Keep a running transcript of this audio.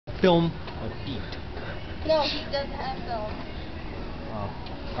film a beat. No, he doesn't have film. Oh.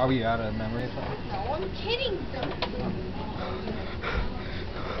 Are we out of memory or something? No, I'm kidding.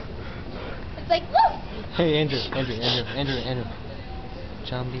 It's like, look! Hey, Andrew.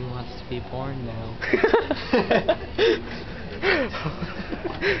 Zombie wants to be born now.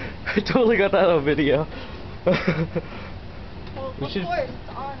 I totally got that on video. Well, We of should- course, it's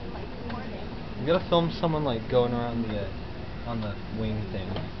on, like, recording. We gotta film someone like going around the on the wing thing.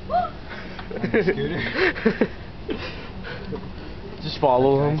 On the scooter. Just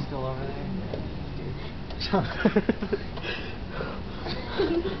follow That him. guy's still over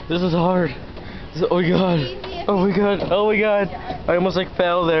there. This is hard. Oh my god. Oh my god. Oh my god. I almost like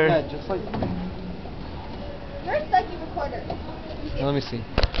fell there. Yeah, just like. You're a sucky recorder. Let me see.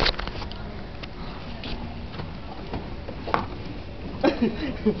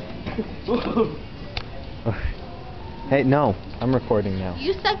 Hey, no, I'm recording now.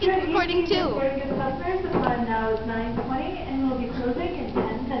 You suck at recording too. Recording is customers. The time now is 9:20 and we'll be closing in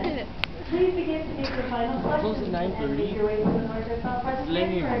 10 minutes. Please begin to make your final Close selections at and 9:30. make your way to the Microsoft register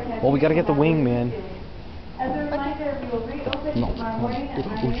for a cashier. Well, we gotta get the wing, man. As a reminder, we will reopen No. tomorrow morning at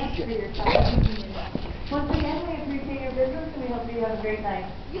 9 a.m. for your time convenience. Once again, we appreciate your business and we hope you have a great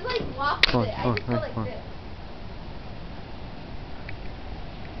night. You like walk Come with on, it. I come just on, go like come on. this.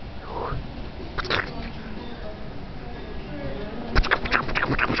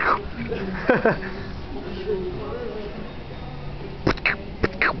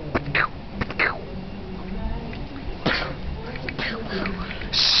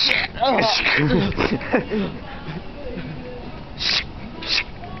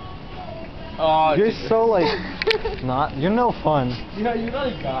 Oh, You're so like not. You're no fun. Yeah, you're not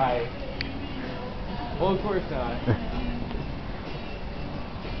a guy. Well, of course not.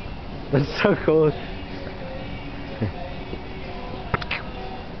 That's so cool.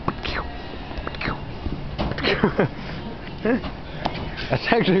 That's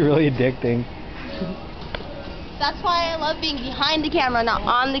actually really addicting. That's why I love being behind the camera, not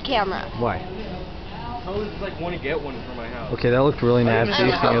on the camera. Why? I always like want to get one for my house. Okay, that looked really nasty. I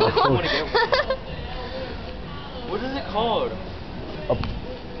So you're like, I wanna get one. What is it called?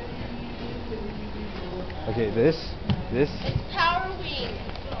 okay, this. It's Power Wing.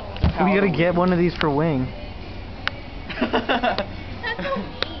 We gotta get one of these for wing. That's so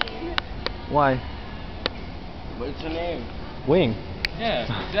mean. Why? What's her name? Wing.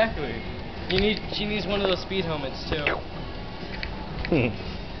 Yeah, exactly. She needs one of those speed helmets too.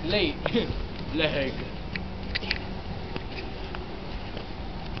 Late. Leg.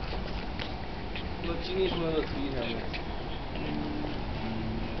 Look, she needs one of those speed helmets.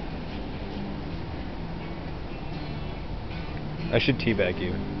 I should teabag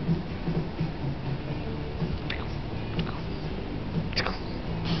you.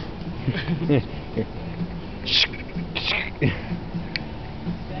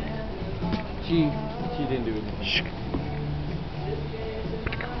 She didn't do it.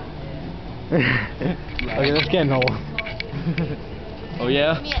 Okay, that's getting old. Oh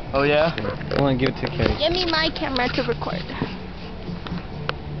yeah? Oh yeah? I want to give it to Kay. Give me my camera to record.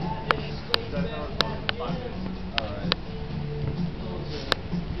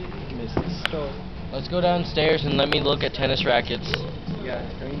 Let's go downstairs and let me look at tennis rackets. Yeah,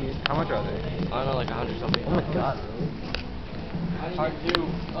 how much are they? I don't know, like 100 something. Oh my god. Hard to.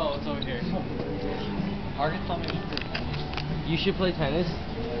 Oh, it's over here. You should play tennis.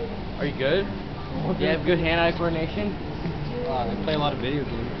 Are you good? You have good hand-eye coordination? I play a lot of video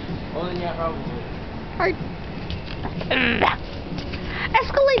games. Oh, then yeah, probably. Hard.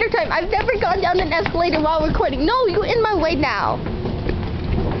 Escalator time. I've never gone down an escalator while recording. No, you're in my way now.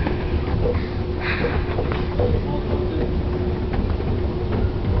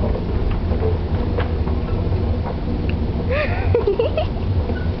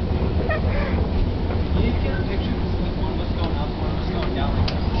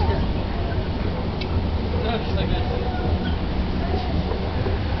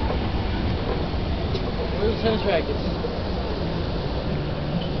 Where's the tennis rackets?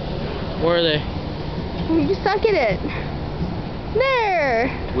 Where are they? You suck at it. There.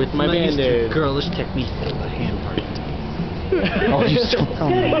 With my band-aid. Girlish technique of the hand part. Oh, you so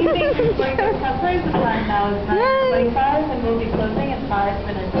Good evening, Springfield customers. The time now is 9:25 and we'll be closing in 5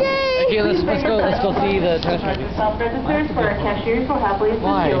 minutes. Yay. Okay, let's go see the tennis rackets. Self-registers for our cashiers will happily assist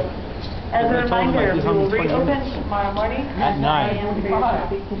Why? you. As a I told them I'd reminder, be we home will in 20 reopen minutes. tomorrow morning At 9. 9 a.m. for your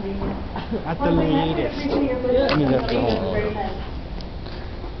traffic convenience. At the latest. I mean, that's the whole.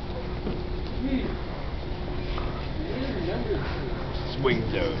 Swing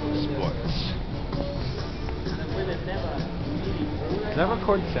Zone Sports. Does that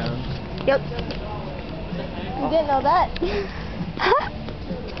record sound? Yep. You didn't know that?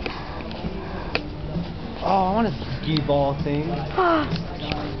 Oh, I want a ski ball thing.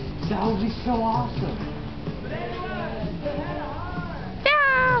 That would be so awesome.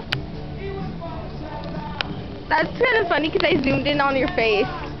 Yeah. That's kind of funny because I zoomed in on your face.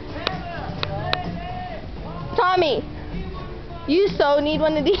 Tommy, you so need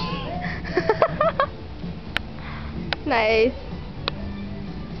one of these. Nice.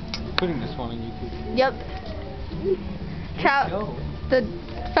 Putting this one on YouTube. Yep. The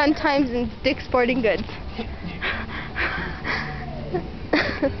fun times in Dick's Sporting Goods.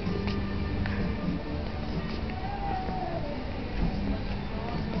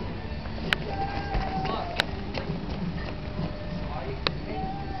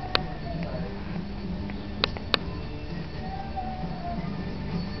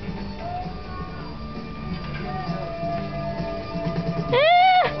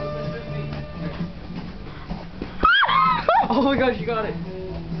 Oh my gosh, you got it.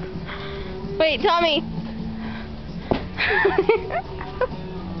 Wait, Tommy.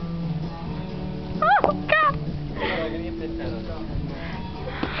 Oh God.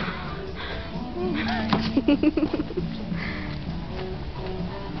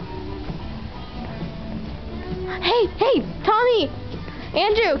 Hey, Tommy.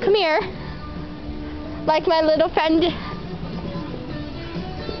 Andrew, come here. Like my little friend.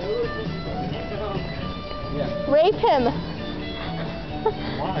 Yeah. Rape him.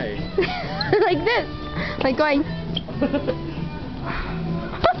 Why? Like this. Like going.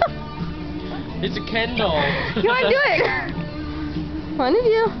 It's a Ken doll. You want to do it? One of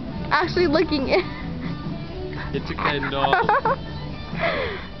you actually looking it. It's a Ken doll.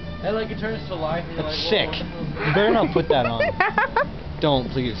 And like it turns to life and you're That's like, sick. You better not put that on.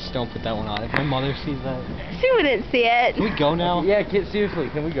 Please don't put that one on. If my mother sees that. She wouldn't see it. Can we go now? Yeah, kid, seriously,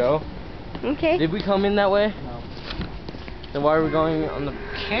 can we go? Okay. Did we come in that way? No. Then why are we going on the...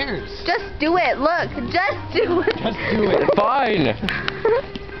 Who cares? Just do it. Look. Just do it. Just do it. Fine.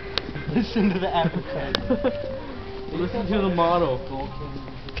 Listen to the advertisement. Listen to the model.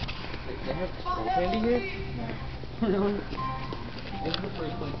 They have skull candy here? No. Really? This is the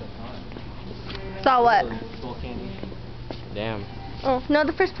first place I saw it. Saw what? Skull candy. Damn. Oh, no,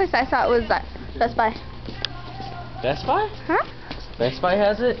 the first place I saw it was that Best Buy. Best Buy? Huh? Best Buy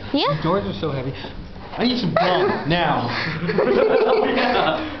has it? Yeah. These doors are so heavy. I need some gum now.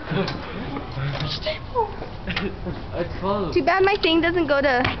 It's closed. Too bad my thing doesn't go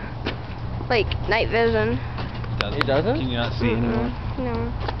to, like, night vision. It doesn't? Can you not see anymore? No.